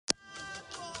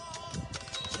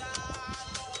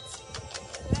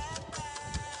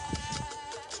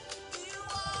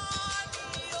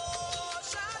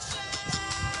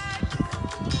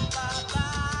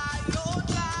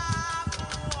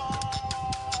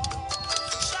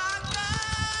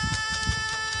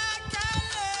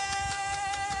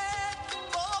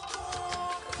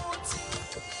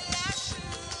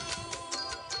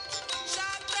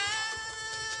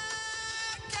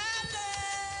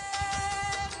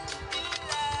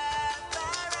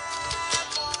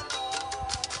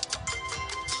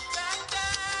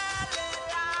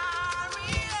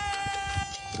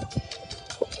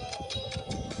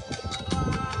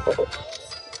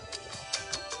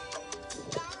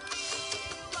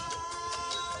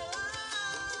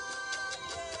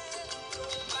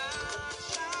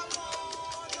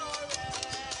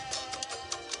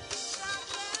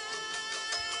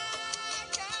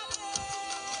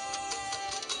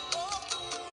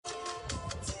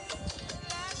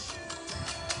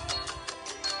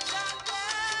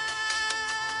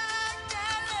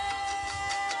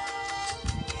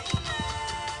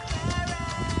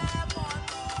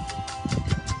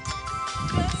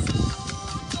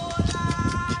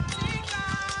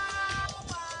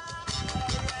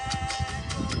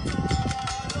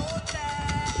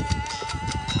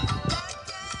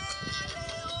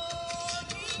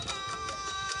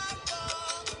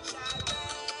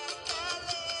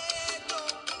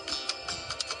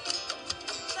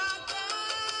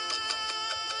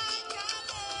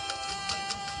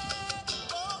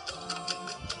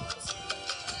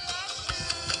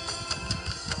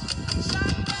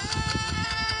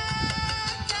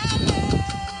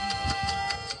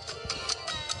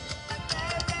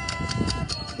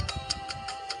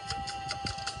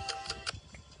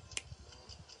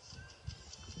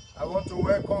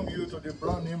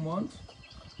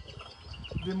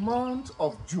month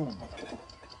of June.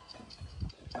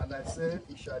 And I said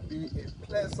it shall be a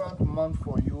pleasant month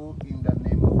for you in the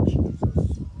name of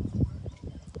Jesus.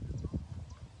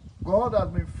 God has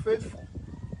been faithful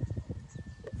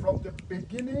from the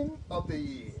beginning of the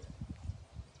year,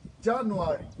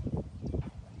 January,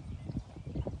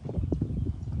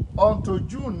 unto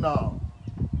June now.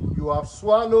 You have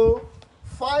swallowed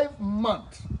 5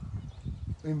 months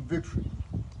in victory.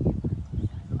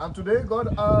 And today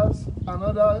God has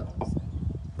another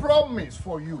promise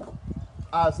for you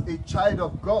as a child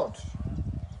of God.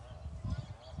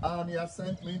 And he has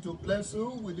sent me to bless you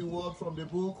with the word from the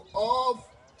book of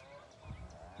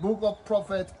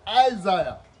Prophet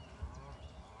Isaiah,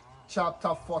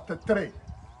 chapter 43.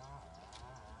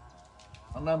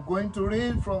 And I'm going to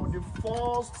read from the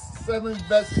first 7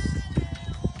 verses.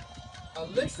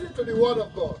 And listen to the word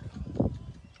of God.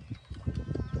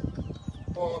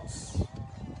 But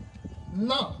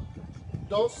now,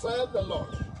 thus saith the Lord,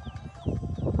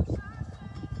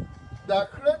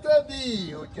 that created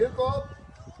thee, O Jacob,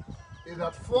 he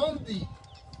that formed thee,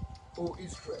 O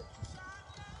Israel.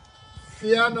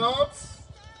 Fear not,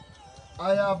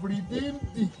 I have redeemed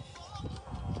thee.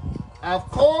 I have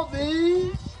called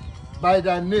thee by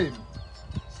thy name.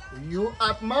 You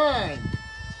art mine.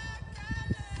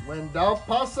 When thou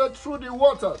passest through the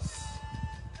waters,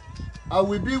 I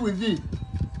will be with thee.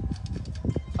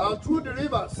 And through the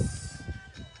rivers,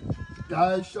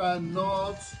 thou shalt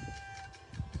not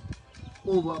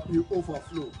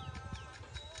overflow.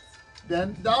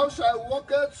 Then thou shalt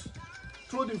walk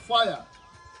through the fire,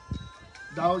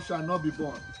 thou shalt not be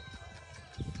burned,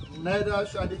 neither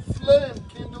shall the flame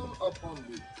kindle upon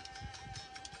thee.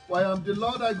 For I am the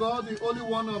Lord thy God, the Holy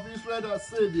One of Israel, thy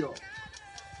Savior.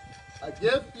 I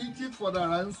gave Egypt for thy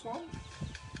ransom,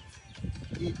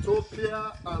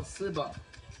 Ethiopia and Seba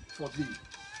for thee.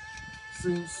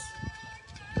 Since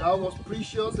thou wast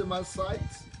precious in my sight,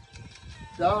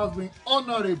 thou hast been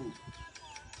honorable,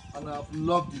 and I have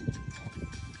loved thee.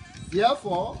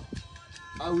 Therefore,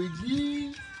 I will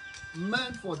give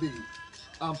men for thee,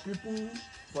 and people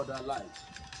for thy life.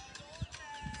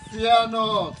 Fear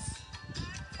not,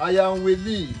 I am with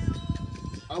thee.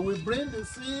 I will bring the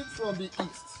seed from the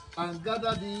east, and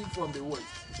gather thee from the west.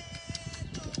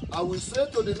 I will say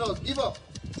to the north, give up,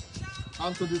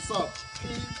 and to the south,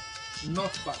 keep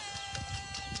not back.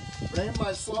 Bring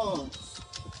my sons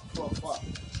from far,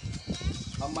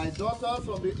 and my daughters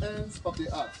from the ends of the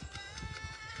earth.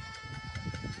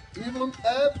 Even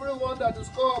everyone that is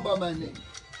called by my name,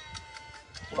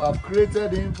 for I have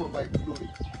created him for my glory.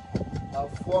 I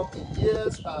have formed in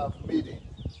years, I have made him.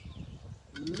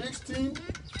 Listen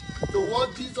to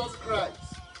what Jesus Christ,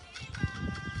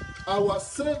 our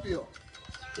Savior,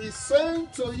 is saying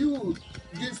to you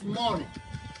this morning.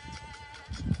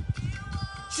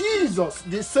 Jesus,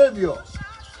 the Savior,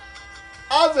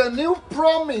 has a new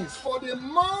promise for the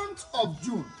month of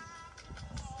June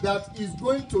that is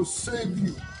going to save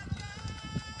you.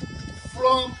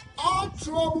 From all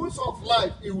troubles of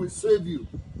life, it will save you.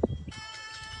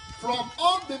 From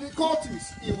all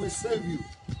difficulties, it will save you.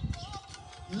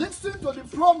 Listen to the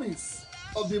promise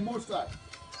of the Most High.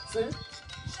 Say,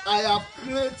 I have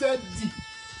created thee.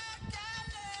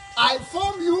 I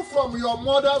formed you from your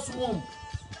mother's womb.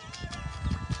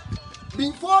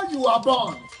 Before you were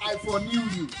born, I foreknew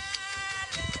you.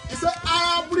 He said,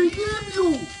 I have redeemed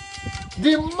you.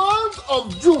 The month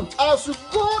of June, as you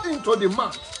go into the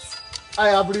month, I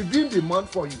have redeemed the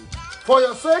month for you. For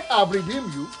your sake, I have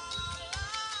redeemed you.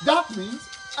 That means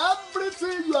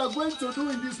everything you are going to do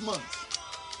in this month,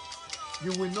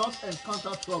 you will not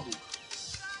encounter trouble.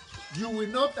 You will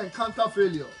not encounter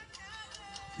failure.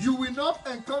 You will not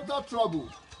encounter trouble.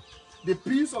 The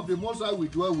peace of the Most High will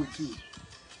dwell with you.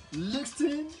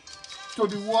 Listen to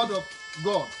the word of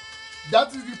God.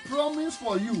 That is the promise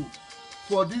for you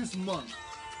for this month.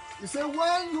 He said,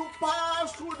 when you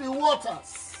pass through the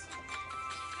waters,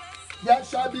 there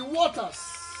shall be waters.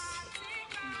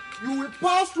 You will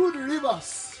pass through the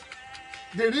rivers.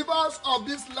 The rivers of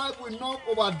this life will not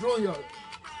overthrow you.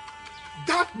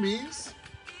 That means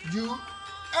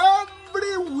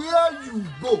everywhere you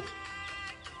go,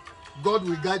 God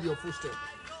will guide your footsteps.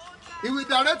 He will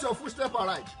direct your footsteps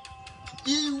aright.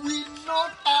 He will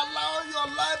not allow your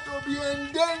life to be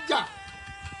in danger.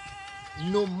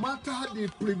 No matter the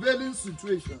prevailing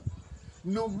situation,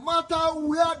 no matter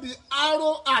where the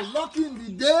arrow are lurking in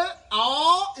the day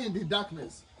or in the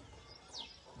darkness,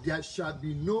 there shall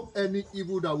be no any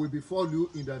evil that will befall you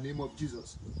in the name of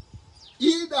Jesus.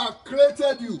 He that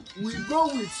created you will go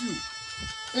with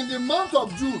you. In the month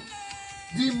of June,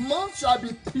 the month shall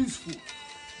be peaceful.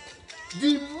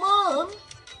 The month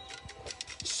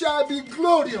shall be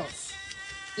glorious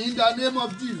in the name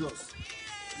of Jesus.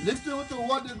 Listen to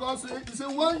what the God said. He said,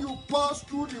 when you pass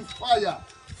through the fire,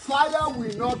 fire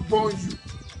will not burn you.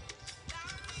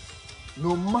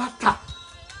 No matter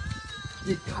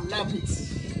the calamity,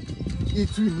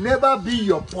 it will never be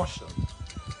your portion.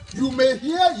 You may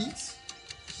hear it,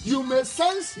 you may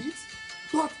sense it,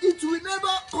 but it will never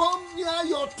come near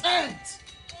your tent.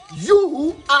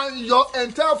 You and your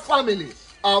entire family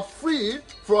are free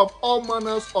from all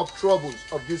manners of troubles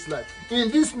of this life. In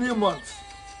this new month,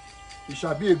 it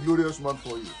shall be a glorious month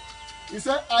for you. He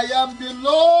said, I am the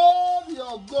Lord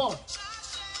your God,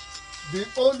 the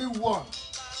only one.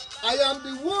 I am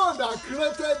the one that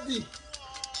created thee.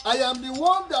 I am the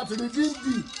one that redeemed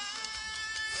thee.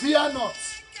 Fear not.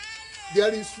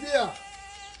 There is fear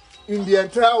in the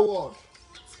entire world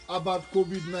about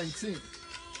COVID-19.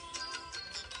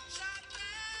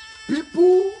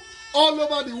 People all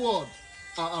over the world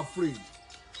are afraid.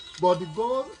 But the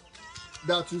God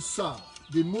that you serve,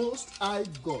 the Most High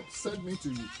God, sent me to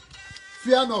you.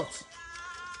 Fear not.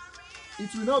 It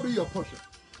will not be your portion.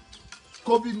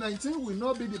 COVID-19 will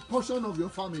not be the portion of your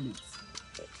family.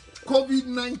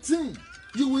 COVID-19,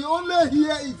 you will only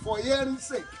hear it for hearing's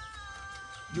sake.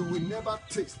 You will never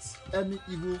taste any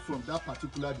evil from that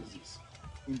particular disease.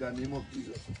 In the name of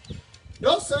Jesus.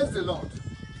 Thus says the Lord,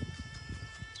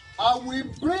 I will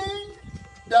bring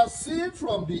the seed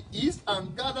from the east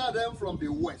and gather them from the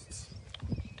west.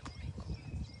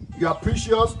 You are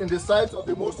precious in the sight of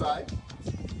the Most High.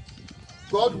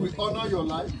 God will honor your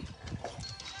life.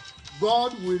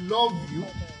 God will love you.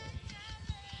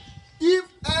 If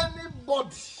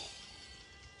anybody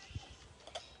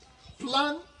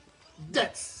plan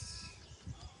death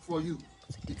for you,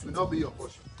 it will not be your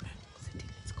portion.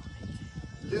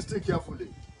 Listen carefully.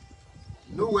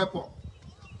 No weapon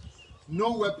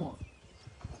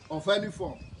of any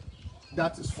form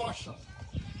that is fashioned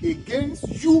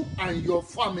against you and your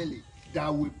family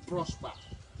that will prosper.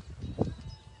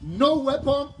 No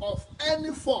weapon of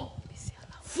any form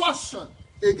fashioned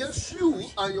against you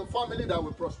and your family that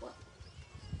will prosper.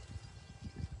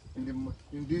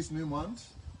 In this new month,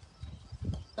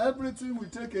 everything will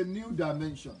take a new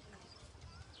dimension.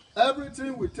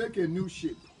 Everything will take a new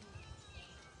shape.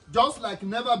 Just like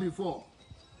never before,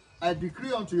 I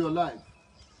decree unto your life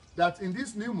that in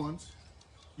this new month,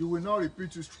 you will not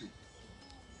repeat history.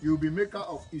 You will be maker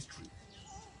of history.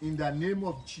 In the name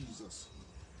of Jesus.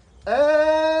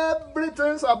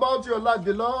 Everything about your life,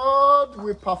 the Lord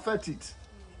will perfect it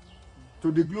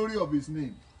to the glory of his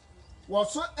name.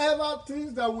 Whatsoever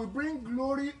things that will bring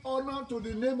glory, honor to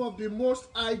the name of the Most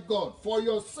High God, for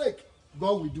your sake,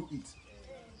 God will do it.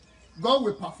 God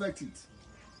will perfect it.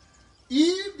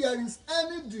 If there is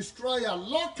any destroyer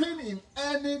lurking in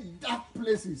any dark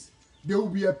places, they will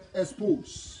be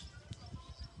exposed.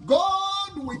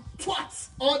 God will thwart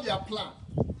all their plans.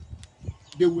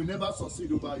 They will never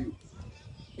succeed over you.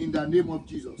 In the name of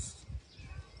Jesus.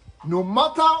 No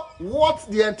matter what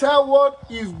the entire world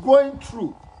is going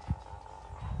through,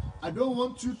 I don't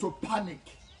want you to panic.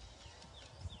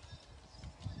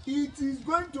 It is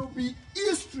going to be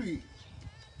history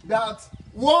that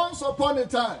once upon a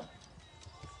time,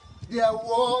 there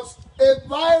was a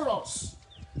virus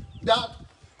that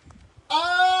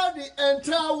had the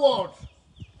entire world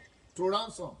to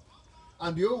ransom.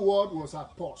 And the whole world was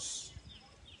at pause.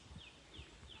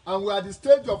 And we are at the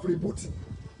stage of rebooting.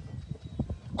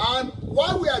 And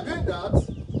while we are doing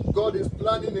that, God is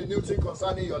planning a new thing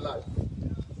concerning your life.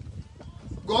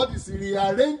 God is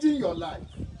rearranging your life.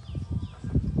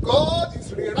 God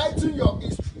is rewriting your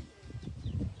history.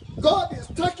 God is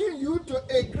taking you to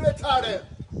a greater realm.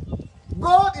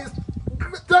 God is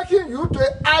taking you to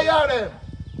a higher realm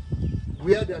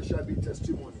where there shall be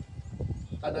testimony.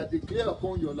 And I declare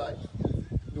upon your life,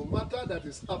 no matter that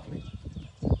is happening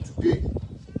today,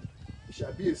 it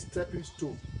shall be a stepping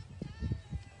stone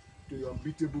to your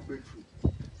unbeatable breakthrough.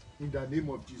 In the name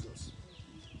of Jesus.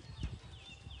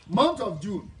 Month of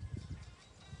June.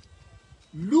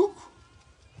 Look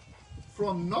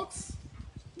from north,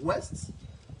 west,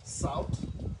 south,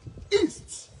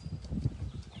 east.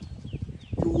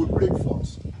 You will break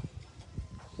forth.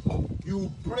 You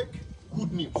will break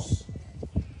good news.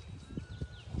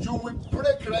 You will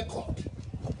break record.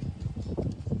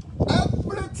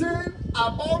 Everything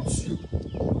about you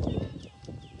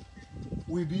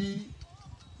will be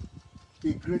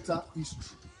a greater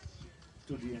history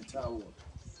to the entire world.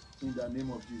 In the name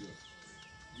of Jesus.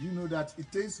 Do you know that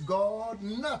it takes God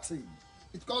nothing?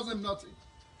 It costs him nothing.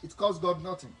 It costs God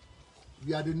nothing.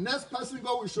 We are the next person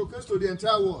God will showcase to the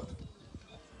entire world.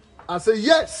 And say,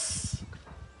 yes,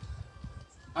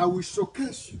 I will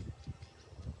showcase you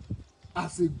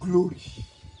as a glory.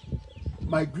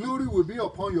 My glory will be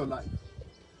upon your life.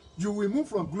 You will move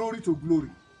from glory to glory.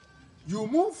 You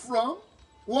move from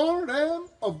one realm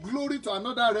of glory to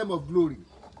another realm of glory.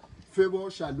 Favor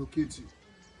shall locate you.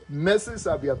 Mercy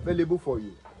shall be available for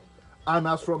you. And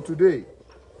as from today,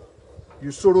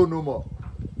 you sorrow no more.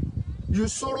 You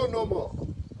sorrow no more.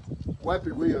 Wipe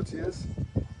away your tears.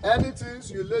 Anything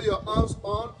you lay your hands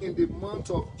on in the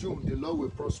month of June, the Lord will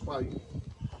prosper you.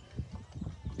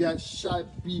 There shall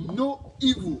be no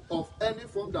evil of any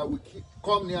form that will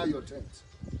come near your tent.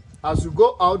 As you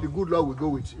go out, the good Lord will go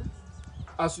with you.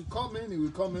 As you come in, He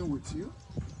will come in with you.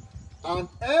 And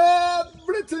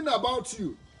everything about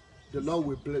you, the Lord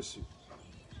will bless you.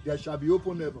 There shall be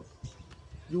open heaven.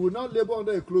 You will not labor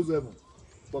under a closed heaven,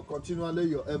 but continually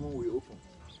your heaven will open.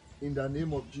 In the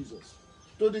name of Jesus.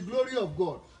 To the glory of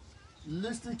God,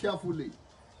 listen carefully.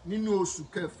 Nínú oṣù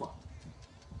kẹfà,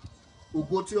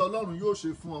 ògo tí Ọlọ́run yóò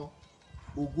ṣe fún ọ,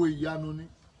 ògo ìyanu ni.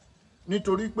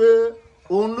 Nítorí pé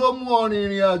òun ló mú ọ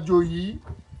rìnrìn àjò yìí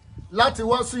láti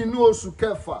wá sí inú oṣù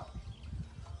kẹfà.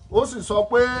 Ó sì sọ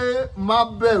pé má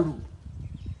bẹ̀rù.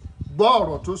 Gbọ́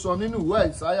ọ̀rọ̀ tó sọ nínú ìwé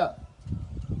Àìsáyà.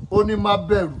 Ó ní má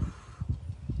bẹ̀rù.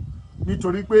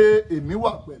 Nítorí pé èmi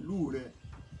wà pẹ̀lú rẹ.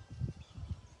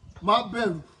 Má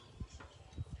bẹ̀rù.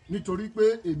 Nítorí pé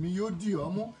èmi yóò dì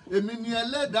ọ́ mú. Èmi ni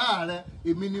ẹlẹ́dàá rẹ.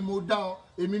 Èmi ni mo dá ọ.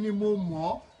 Èmi ni mo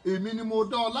mọ̀ ọ́. Èmi ni mo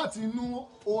dá ọ láti inú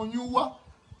oyún wá.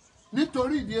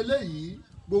 Nítorí ìdí eléyìí,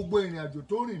 gbogbo ìrìn àjò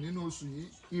tó rìn nínú oṣù yìí,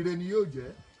 ire ni yóò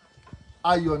jẹ́,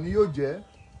 ayọ̀ ni yóò jẹ́,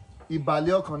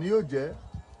 ìbàlẹ̀ ọkàn ni yóò jẹ́,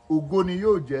 ògo ni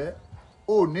yóò jẹ́,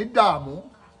 ò ní dààmú,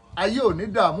 ayé ò ní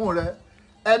dààmú rẹ.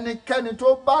 Ẹnikẹ́ni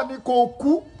tó bá ní kó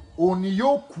kú, òun ni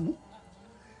yóò kú.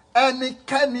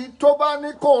 Ẹnikẹ́ni tó bá ní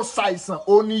kó ṣàìsàn,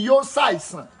 òun ni yóò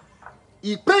ṣàìsàn.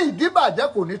 Ìpín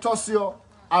ìdíbàjẹ́ kò ní tọ́ sí ọ,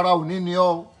 ara ò ní ní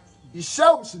ọ. Iṣẹ́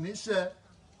ò sì ní ṣe,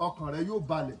 ọkàn rẹ yóò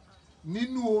balẹ̀.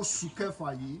 Nínú oṣù kẹfà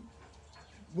yìí,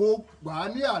 mo gbà á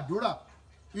ní àdúrà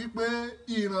wípé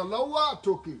ìrànlọ́wọ́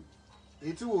àtòkè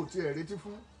èyí tí wò ó tiẹ̀ retí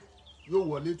fún yóò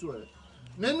wọlé tó ẹ̀.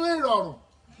 Nínú ìrọ̀rùn,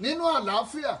 nínú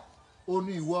àlàáfíà, ó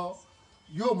ní ìwọ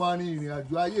yóò máa rin ìrìn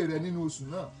àjò ayé rẹ nínú oṣù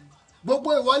náà. Gbogbo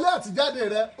ìwọlé àtijáde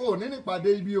rẹ ò ní nípàdé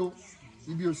ibi o,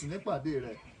 ibi oṣù nípàdé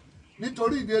rẹ.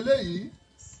 Nítorí ìdí eléyìí,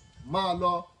 máa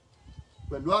lọ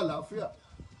pẹ̀lú àlàáfíà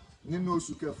nínú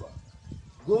oṣù kẹfà.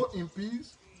 Go in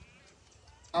peace.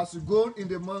 As you go in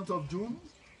the month of June,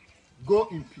 go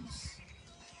in peace.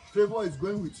 Favor is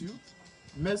going with you.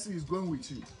 Mercy is going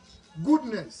with you.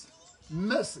 Goodness,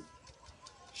 mercy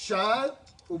shall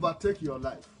overtake your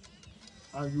life.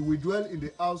 And you will dwell in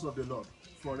the house of the Lord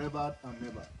forever and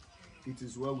ever. It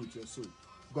is well with your soul.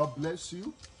 God bless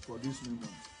you for this new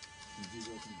month. In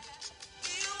Jesus' name.